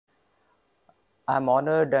I'm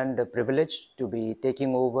honored and privileged to be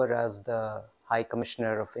taking over as the High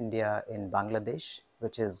Commissioner of India in Bangladesh,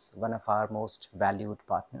 which is one of our most valued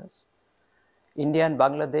partners. India and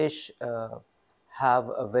Bangladesh have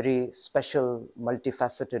a very special,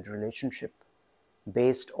 multifaceted relationship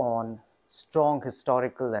based on strong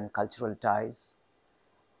historical and cultural ties,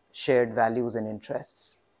 shared values and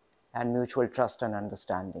interests, and mutual trust and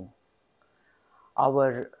understanding.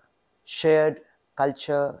 Our shared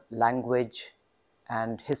culture, language,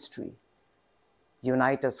 and history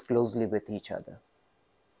unite us closely with each other.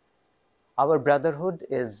 Our brotherhood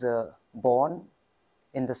is born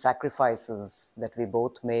in the sacrifices that we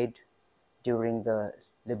both made during the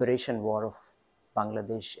liberation war of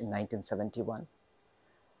Bangladesh in 1971.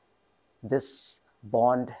 This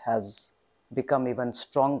bond has become even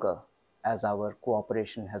stronger as our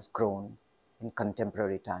cooperation has grown in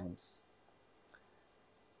contemporary times.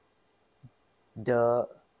 The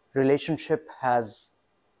relationship has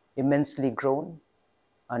immensely grown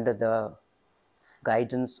under the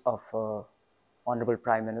guidance of Honorable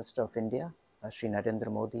Prime Minister of India, Shri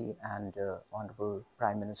Narendra Modi, and Honorable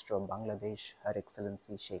Prime Minister of Bangladesh, Her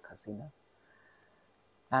Excellency Sheikh Hasina,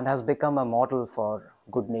 and has become a model for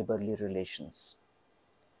good neighborly relations.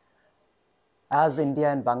 As India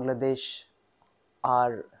and Bangladesh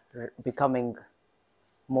are becoming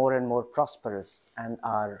more and more prosperous and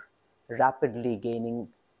are rapidly gaining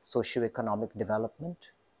socio-economic development,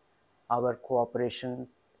 our cooperation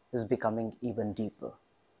is becoming even deeper.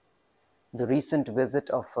 The recent visit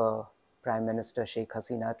of Prime Minister Sheikh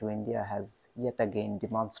Hasina to India has yet again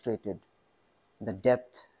demonstrated the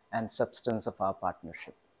depth and substance of our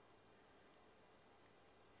partnership.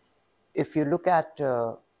 If you look at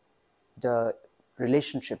the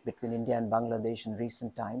relationship between India and Bangladesh in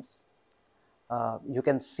recent times, you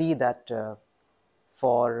can see that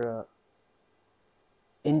for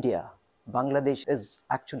India, Bangladesh is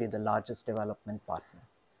actually the largest development partner.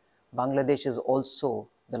 Bangladesh is also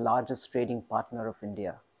the largest trading partner of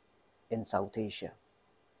India in South Asia.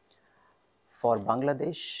 For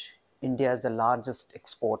Bangladesh, India is the largest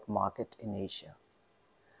export market in Asia.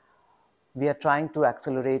 We are trying to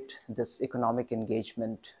accelerate this economic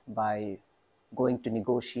engagement by going to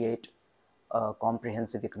negotiate a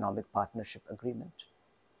comprehensive economic partnership agreement.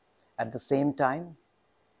 At the same time,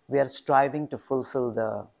 we are striving to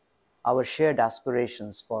fulfill our shared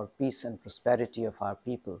aspirations for peace and prosperity of our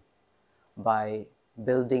people by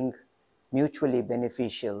building mutually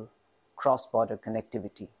beneficial cross-border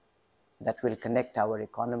connectivity that will connect our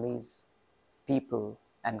economies, people,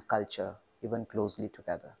 and culture even closely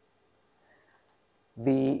together.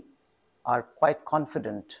 We are quite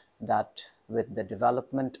confident that with the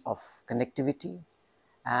development of connectivity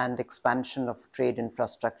and expansion of trade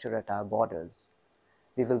infrastructure at our borders,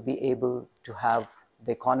 we will be able to have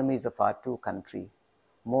the economies of our two countries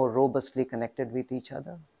more robustly connected with each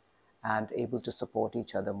other and able to support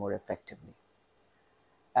each other more effectively.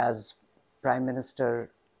 As Prime Minister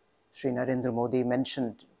Shri Narendra Modi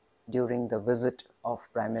mentioned during the visit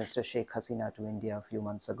of Prime Minister Sheikh Hasina to India a few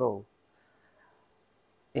months ago,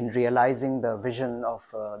 in realizing the vision of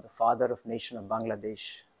the father of nation of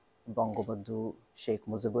Bangladesh, Bangabandhu Sheikh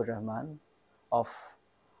Mujibur Rahman, of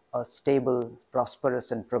a stable,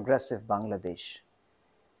 prosperous and progressive Bangladesh,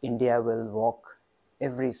 India will walk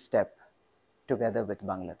every step together with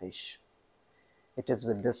Bangladesh. It is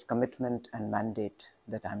with this commitment and mandate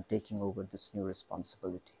that I'm taking over this new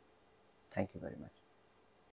responsibility. Thank you very much.